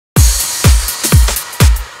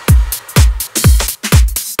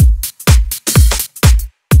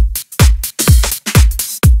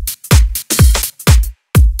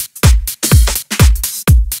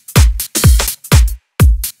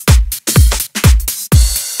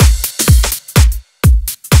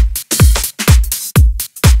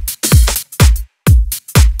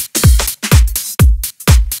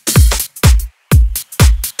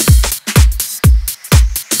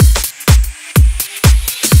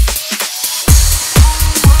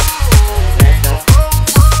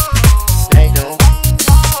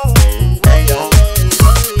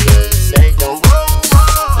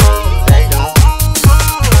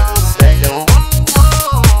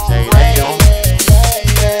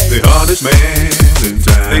baddest man in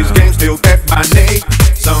town. These games still kept my name.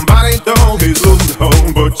 Somebody told he's losing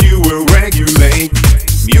home, but you will regulate.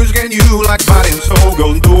 Music and you like body and soul,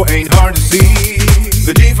 golden door ain't hard to see.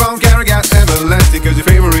 The G-Funk carry got everlasting, cause your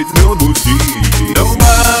favorite note was G.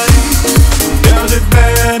 Nobody does it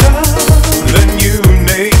better than you,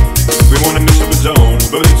 Nate. We wanna mix up the zone,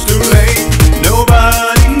 but it's too late.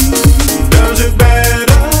 Nobody does it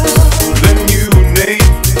better than you, Nate.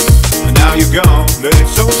 And now you're gone, but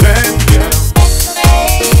it's so sad, yeah.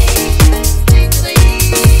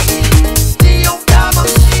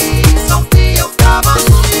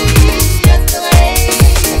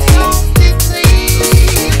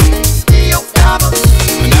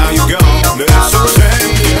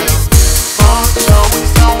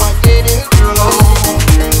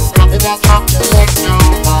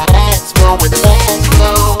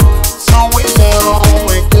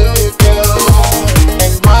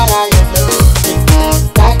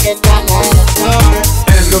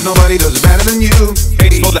 Nobody does it better than you.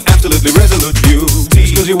 It's for the absolutely resolute you.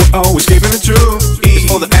 It's cause you were always keeping it true. It's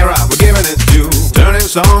for the era we're giving it to. Turning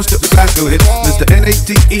songs to the classical hits. Mr.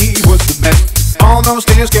 N-A-T-E was the best. All those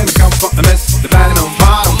things can come from a mess. Dividing on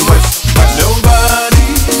part of the west. But nobody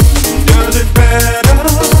does it better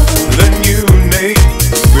than you, Nate.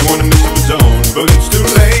 We wanna mix up the zone, but it's too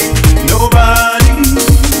late. Nobody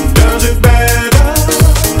does it better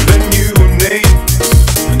than you, Nate.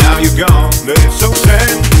 And now you're gone, but it's so sad.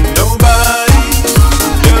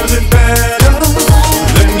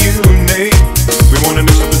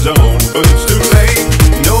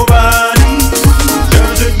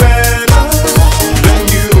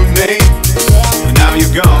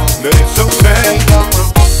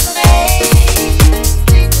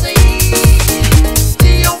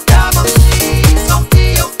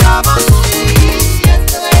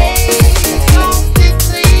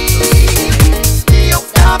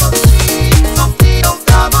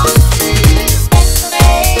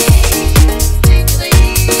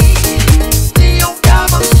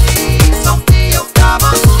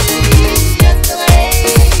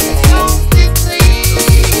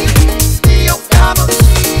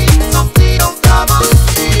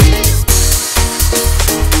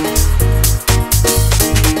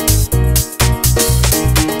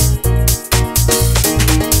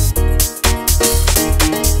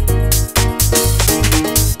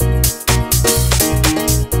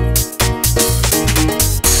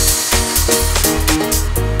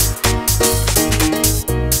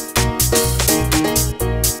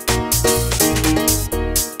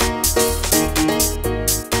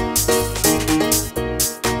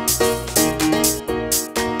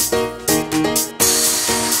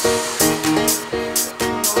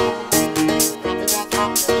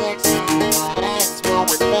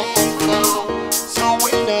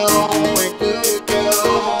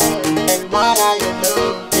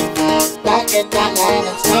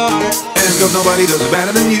 Nobody does it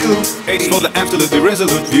better than you. It's for the absolutely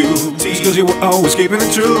resolute view. It's cause you were always keeping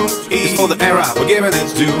it true. It's for the era we're giving it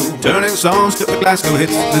to. Turning songs to the classical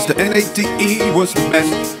hits. Mr. N-A-T-E was the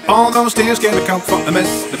best. All those things can come from a mess.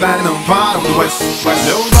 Dividing on part of the west. But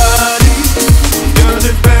nobody does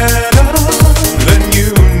it better than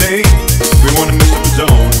you, Nate. We wanna mix up the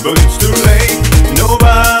zone, but it's too late.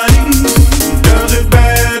 Nobody